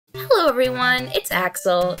everyone, it's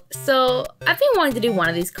Axel. So, I've been wanting to do one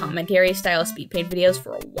of these commentary style speed paint videos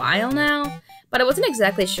for a while now, but I wasn't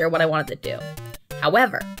exactly sure what I wanted to do.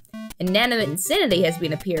 However, Inanimate Insanity has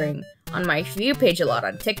been appearing on my For You page a lot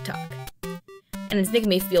on TikTok, and it's making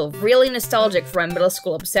me feel really nostalgic for my middle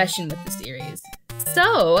school obsession with the series.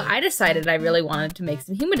 So, I decided I really wanted to make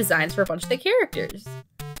some human designs for a bunch of the characters.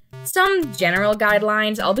 Some general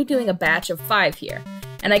guidelines, I'll be doing a batch of 5 here,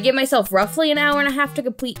 and I give myself roughly an hour and a half to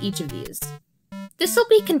complete each of these. This will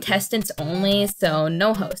be contestants only, so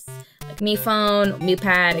no hosts, like me phone, me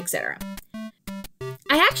pad, etc.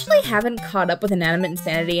 I actually haven't caught up with Inanimate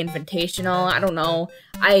Insanity Invitational. I don't know.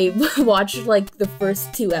 I watched like the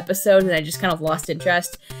first 2 episodes and I just kind of lost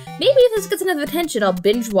interest. Maybe if this gets enough attention, I'll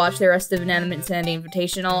binge watch the rest of Inanimate Insanity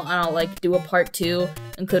Invitational and I'll like do a part 2,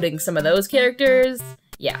 including some of those characters.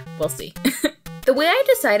 Yeah, we'll see. The way I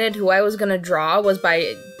decided who I was gonna draw was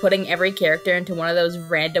by putting every character into one of those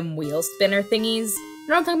random wheel spinner thingies. You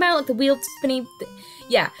know what I'm talking about? Like the wheel spinny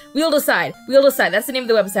yeah, Wheel Decide. Wheel Decide, that's the name of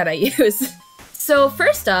the website I use. So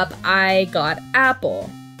first up, I got Apple.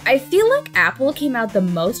 I feel like Apple came out the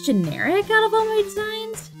most generic out of all my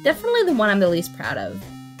designs. Definitely the one I'm the least proud of.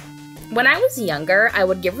 When I was younger, I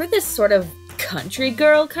would give her this sort of country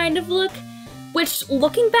girl kind of look, which,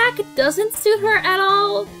 looking back, doesn't suit her at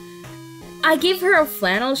all. I gave her a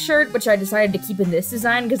flannel shirt, which I decided to keep in this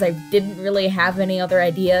design because I didn't really have any other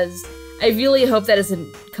ideas. I really hope that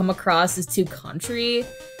doesn't come across as too country,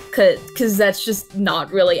 because that's just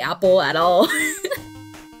not really Apple at all.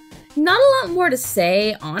 Not a lot more to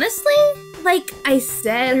say, honestly. Like I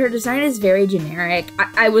said, her design is very generic.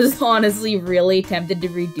 I was honestly really tempted to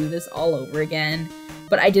redo this all over again,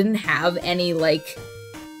 but I didn't have any, like,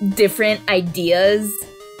 different ideas.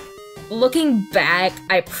 Looking back,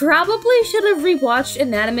 I probably should have rewatched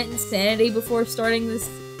Inanimate Insanity before starting this,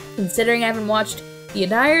 considering I haven't watched the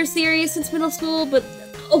entire series since middle school, but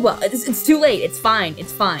oh well, it's too late, it's fine,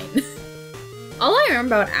 it's fine. All I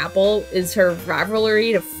remember about Apple is her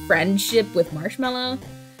rivalry to friendship with Marshmallow,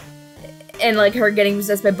 and like her getting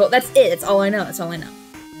possessed by both. That's it, that's all I know, that's all I know.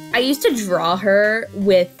 I used to draw her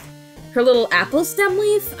with her little apple stem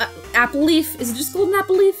leaf, apple leaf, is it just called an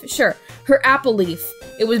apple leaf? Sure, her apple leaf.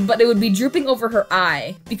 But it would be drooping over her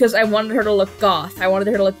eye, because I wanted her to look goth, I wanted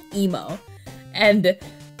her to look emo. And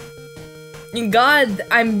God,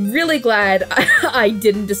 I'm really glad I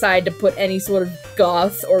didn't decide to put any sort of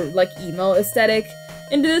goth or like emo aesthetic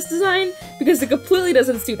into this design, because it completely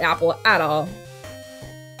doesn't suit Apple at all.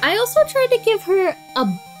 I also tried to give her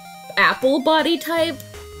a apple body type.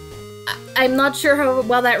 I'm not sure how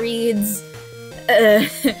well that reads.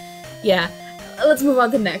 Yeah, let's move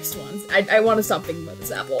on to the next ones. I want to stop thinking about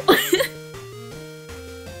this apple.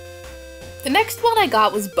 The next one I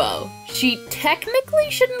got was Bo. She technically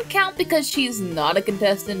shouldn't count because she's not a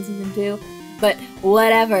contestant in Season 2, but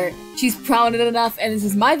whatever. She's prominent enough, and this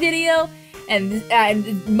is my video, and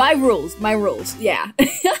my rules, yeah.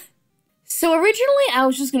 So originally I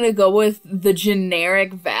was just gonna go with the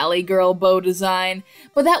generic Valley Girl bow design,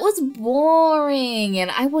 but that was boring, and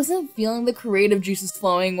I wasn't feeling the creative juices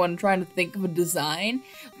flowing when trying to think of a design.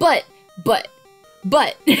 But,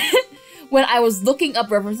 when I was looking up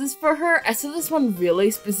references for her, I saw this one really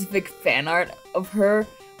specific fan art of her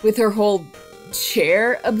with her whole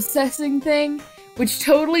chair obsessing thing, which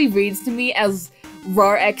totally reads to me as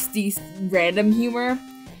RAR XD random humor,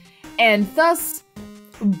 and thus,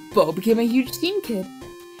 Bo became a huge teen kid.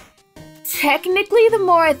 Technically, the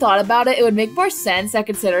more I thought about it, it would make more sense that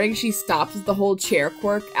considering she stops with the whole chair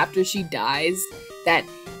quirk after she dies, that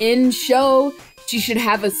in show, she should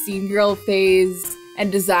have a scene girl phase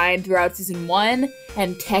and design throughout Season 1,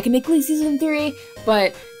 and technically Season 3,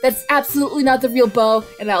 but that's absolutely not the real Bo,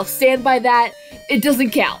 and I'll stand by that. It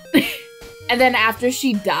doesn't count. And then after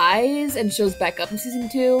she dies and shows back up in Season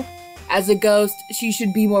 2, as a ghost, she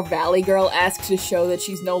should be more Valley Girl-esque to show that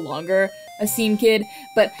she's no longer a scene kid,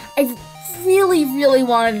 but I really, really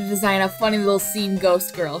wanted to design a funny little scene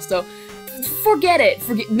ghost girl, so forget it.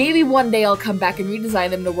 Maybe one day I'll come back and redesign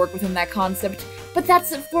them to work within that concept, but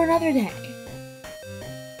that's for another day.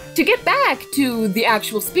 To get back to the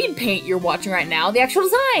actual speed paint you're watching right now, the actual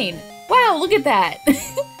design! Wow, look at that!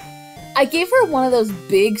 I gave her one of those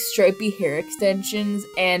big stripy hair extensions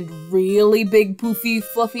and really big poofy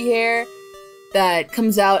fluffy hair that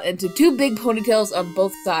comes out into 2 big ponytails on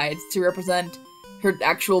both sides to represent her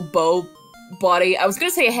actual bow body. I was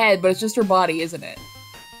gonna say head, but it's just her body, isn't it?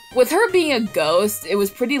 With her being a ghost, it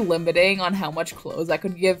was pretty limiting on how much clothes I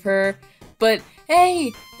could give her, but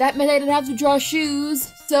hey, that meant I didn't have to draw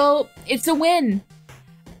shoes, so it's a win.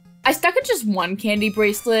 I stuck in just one candy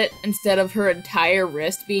bracelet instead of her entire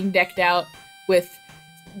wrist being decked out with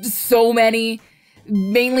so many,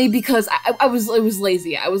 mainly because I was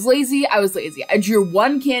lazy. I was lazy. I drew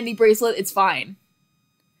one candy bracelet, it's fine.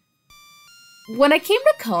 When I came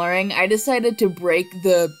to coloring, I decided to break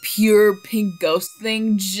the pure pink ghost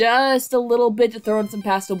thing just a little bit to throw in some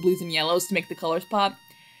pastel blues and yellows to make the colors pop.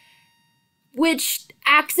 Which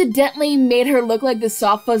accidentally made her look like the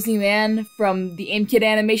soft fuzzy man from the Aim Kid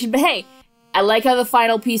animation, but hey, I like how the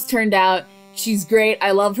final piece turned out. She's great.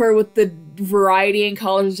 I love her with the variety in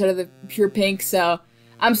colors instead of the pure pink, so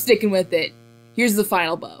I'm sticking with it. Here's the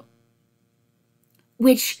final bow.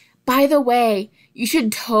 Which, by the way, you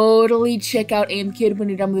should totally check out Aim Kid when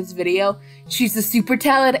you're done with this video. She's a super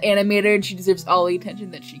talented animator and she deserves all the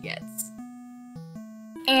attention that she gets.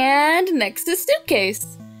 And next is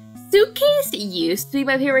Suitcase. Suitcase used to be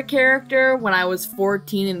my favorite character when I was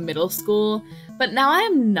 14 in middle school, but now I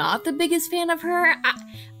am not the biggest fan of her.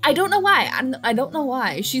 I don't know why. I don't know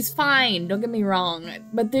why. She's fine, don't get me wrong,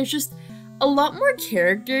 but there's just a lot more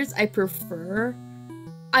characters I prefer.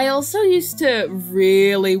 I also used to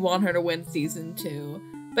really want her to win season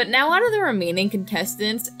 2, but now out of the remaining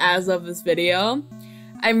contestants as of this video,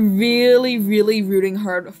 I'm really rooting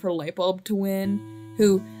hard for Lightbulb to win,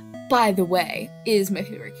 who, by the way, is my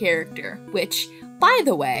favorite character, which, by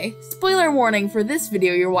the way, spoiler warning for this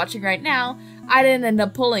video you're watching right now, I didn't end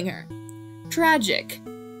up pulling her. Tragic.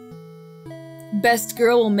 Best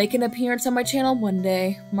Girl will make an appearance on my channel one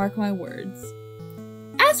day, mark my words.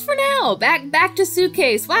 As for now, back to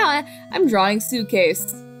Suitcase. Wow, I'm drawing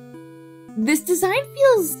Suitcase. This design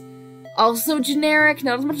feels also generic,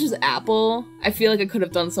 not as much as Apple. I feel like I could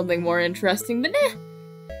have done something more interesting, but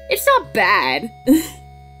it's not bad.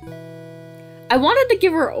 I wanted to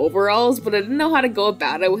give her overalls, but I didn't know how to go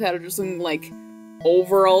about it without her just looking like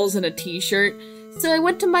overalls and a t-shirt. So I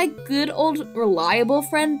went to my good old reliable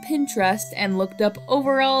friend Pinterest and looked up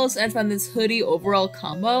overalls and found this hoodie overall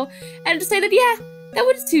combo and decided, yeah, that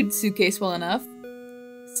would suit Suitcase well enough.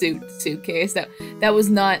 Suitcase. That was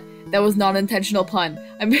not intentional pun.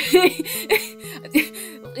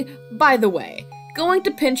 By the way, going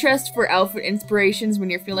to Pinterest for outfit inspirations when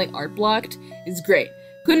you're feeling art blocked is great.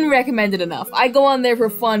 Couldn't recommend it enough. I go on there for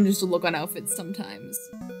fun just to look on outfits sometimes.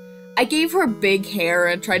 I gave her big hair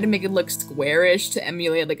and tried to make it look squarish to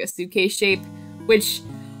emulate like a suitcase shape, which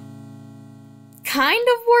kind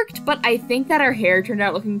of worked, but I think that her hair turned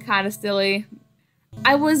out looking kind of silly.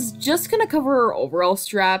 I was just gonna cover her overall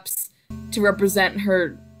straps to represent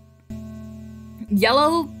her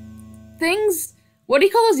yellow things? What do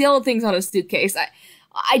you call those yellow things on a suitcase?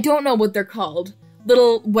 I don't know what they're called.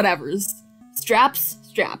 Little whatevers. Straps?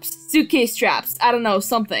 Suitcase straps. I don't know,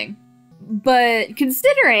 something. But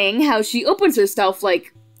considering how she opens herself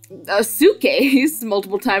like a suitcase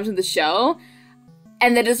multiple times in the show,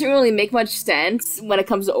 and that doesn't really make much sense when it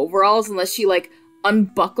comes to overalls unless she like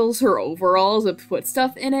unbuckles her overalls and puts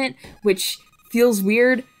stuff in it, which feels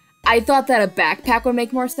weird. I thought that a backpack would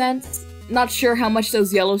make more sense. Not sure how much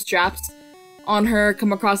those yellow straps on her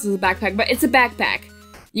come across as a backpack, but it's a backpack.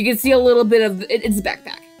 You can see a little bit of it's a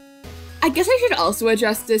backpack. I guess I should also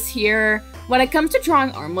address this here. When it comes to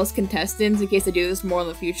drawing armless contestants, in case I do this more in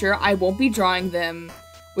the future, I won't be drawing them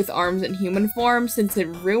with arms in human form since it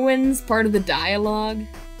ruins part of the dialogue.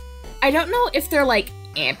 I don't know if they're like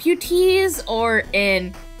amputees or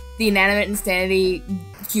in the Inanimate Insanity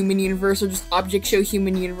human universe or just Object Show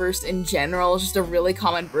human universe in general, just a really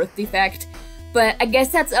common birth defect. But I guess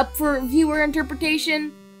that's up for viewer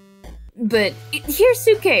interpretation. But here's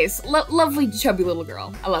Suitcase, lovely chubby little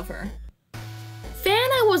girl. I love her. Fan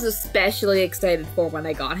I was especially excited for when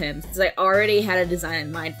I got him, since I already had a design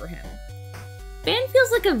in mind for him. Fan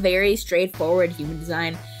feels like a very straightforward human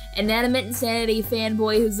design. Inanimate Insanity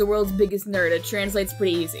fanboy who's the world's biggest nerd. It translates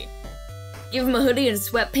pretty easy. Give him a hoodie and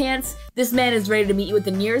sweatpants, this man is ready to meet you at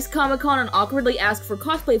the nearest Comic-Con and awkwardly ask for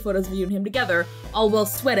cosplay photos of you and him together, all while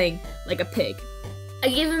sweating like a pig. I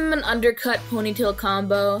gave him an undercut ponytail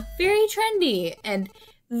combo, very trendy, and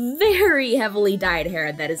very heavily dyed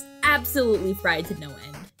hair that is absolutely fried to no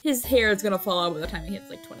end. His hair is gonna fall out by the time he hits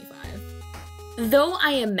like 25. Though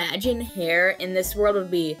I imagine hair in this world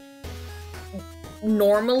would be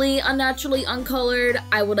normally unnaturally uncolored,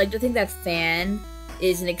 I would like to think that Fan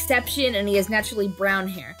is an exception and he has naturally brown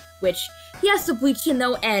hair, which he has to bleach to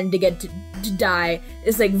no end to get to dye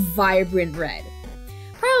this like vibrant red.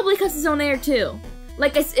 Probably cuts his own hair too.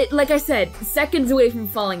 Like I said, seconds away from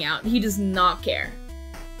falling out, he does not care.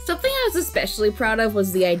 Something I was especially proud of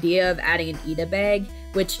was the idea of adding an Ida bag,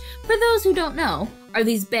 which, for those who don't know, are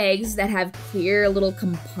these bags that have clear little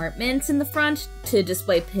compartments in the front to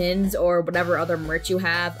display pins or whatever other merch you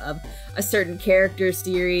have of a certain character,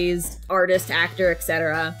 series, artist, actor,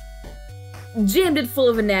 etc. jammed it full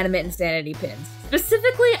of Inanimate Insanity pins.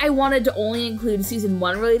 Specifically, I wanted to only include Season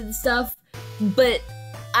 1 related stuff, but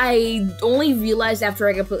I only realized after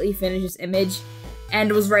I completely finished this image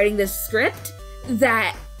and was writing this script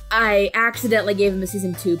that I accidentally gave him a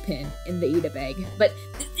Season 2 pin in the Eat a Bag. But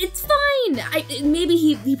it's fine! Maybe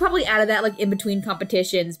he probably added that like in between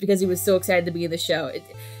competitions because he was so excited to be in the show.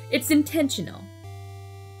 It's intentional.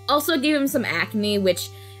 Also gave him some acne, which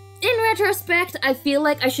in retrospect, I feel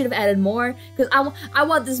like I should have added more, because I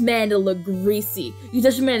want this man to look greasy. You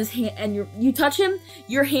touch him in his hand, and you touch him,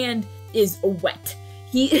 your hand is wet.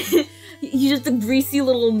 He's just a greasy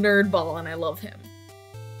little nerd ball, and I love him.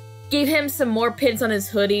 Gave him some more pins on his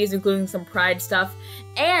hoodies, including some Pride stuff,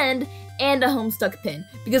 and a Homestuck pin,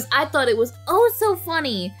 because I thought it was oh so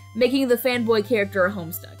funny making the fanboy character a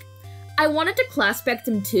Homestuck. I wanted to class-spect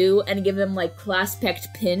him too, and give him like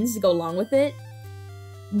class-spect pins to go along with it.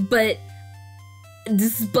 But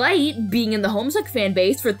despite being in the Homestuck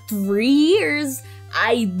fanbase for 3 years,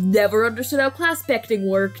 I never understood how class-specting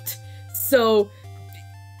worked. So,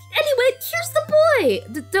 anyway, here's the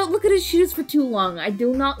boy! Don't look at his shoes for too long. I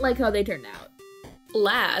do not like how they turned out.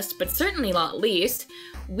 Last, but certainly not least,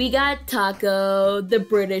 we got Taco, the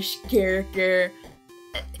British character.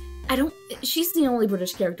 She's the only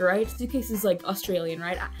British character, right? Suitcase is like Australian,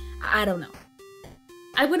 right? I don't know.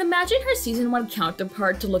 I would imagine her Season 1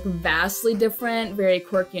 counterpart to look vastly different, very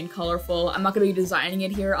quirky and colorful. I'm not going to be designing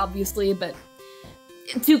it here, obviously, but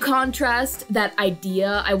to contrast that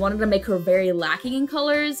idea, I wanted to make her very lacking in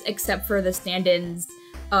colors, except for the stand-ins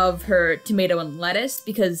of her tomato and lettuce,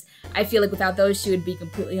 because I feel like without those, she would be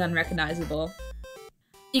completely unrecognizable.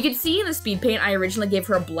 You can see in the speed paint, I originally gave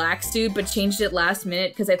her a black suit, but changed it last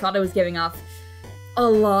minute because I thought it was giving off a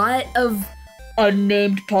lot of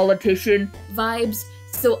unnamed politician vibes.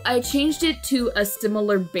 So I changed it to a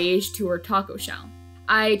similar beige to her taco shell.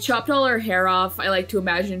 I chopped all her hair off. I like to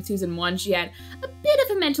imagine in Season 1 she had a bit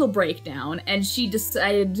of a mental breakdown, and she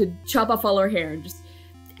decided to chop off all her hair and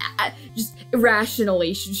just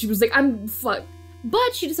irrationally. She was like, I'm fucked.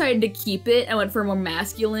 But she decided to keep it and went for a more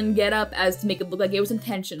masculine getup as to make it look like it was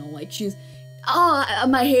intentional. Like she's, oh,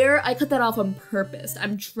 my hair, I cut that off on purpose.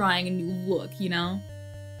 I'm trying a new look, you know?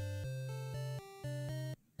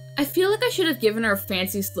 I feel like I should have given her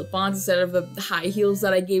fancy slip-ons instead of the high heels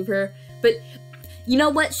that I gave her, but you know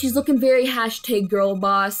what? She's looking very #girl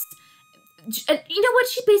boss. And you know what?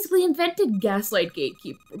 She basically invented Gaslight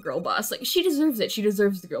Gatekeeper girl boss. Like, she deserves it. She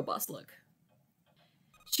deserves the girl boss look.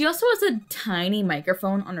 She also has a tiny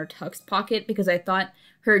microphone on her tux pocket because I thought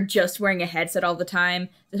her just wearing a headset all the time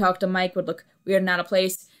to talk to Mike would look weird and out of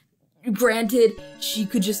place. Granted, she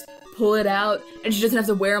could just pull it out, and she doesn't have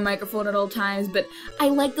to wear a microphone at all times, but I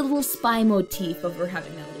like the little spy motif of her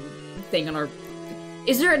having that little thing on her.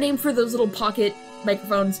 Is there a name for those little pocket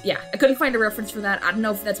microphones? Yeah, I couldn't find a reference for that. I don't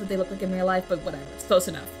know if that's what they look like in real life, but whatever. It's close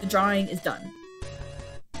enough. The drawing is done.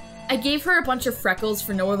 I gave her a bunch of freckles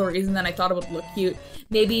for no other reason than I thought it would look cute.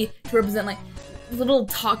 Maybe to represent, like, little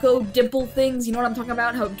taco dimple things. You know what I'm talking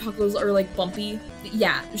about? How tacos are, like, bumpy?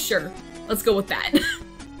 Yeah, sure. Let's go with that.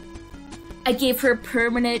 I gave her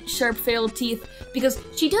permanent sharp failed teeth because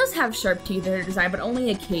she does have sharp teeth in her design, but only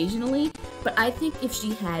occasionally. But I think if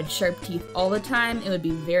she had sharp teeth all the time, it would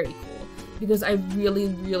be very cool. Because I really,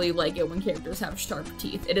 really like it when characters have sharp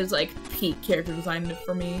teeth. It is like peak character design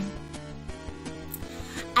for me.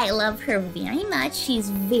 I love her very much. She's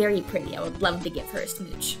very pretty. I would love to give her a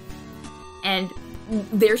smooch. And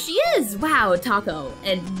there she is! Wow, Taco.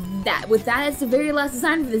 And with that, it's the very last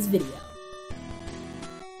design for this video.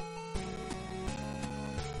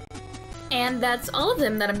 And that's all of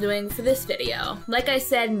them that I'm doing for this video. Like I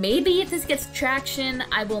said, maybe if this gets traction,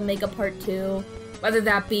 I will make a part 2. Whether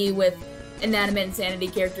that be with Inanimate Insanity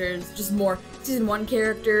characters, just more Season 1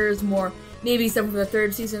 characters, more maybe some from the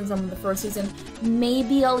 3rd season, some from the 1st season.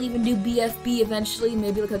 Maybe I'll even do BFB eventually,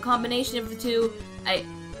 maybe like a combination of the two. I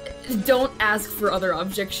don't ask for other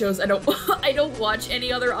object shows. I don't watch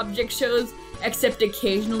any other object shows except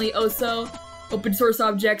occasionally Oso, open source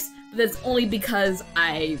objects, but that's only because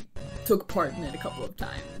I took part in it a couple of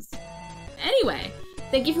times. Anyway,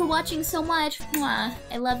 thank you for watching so much. Mwah.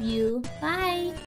 I love you. Bye.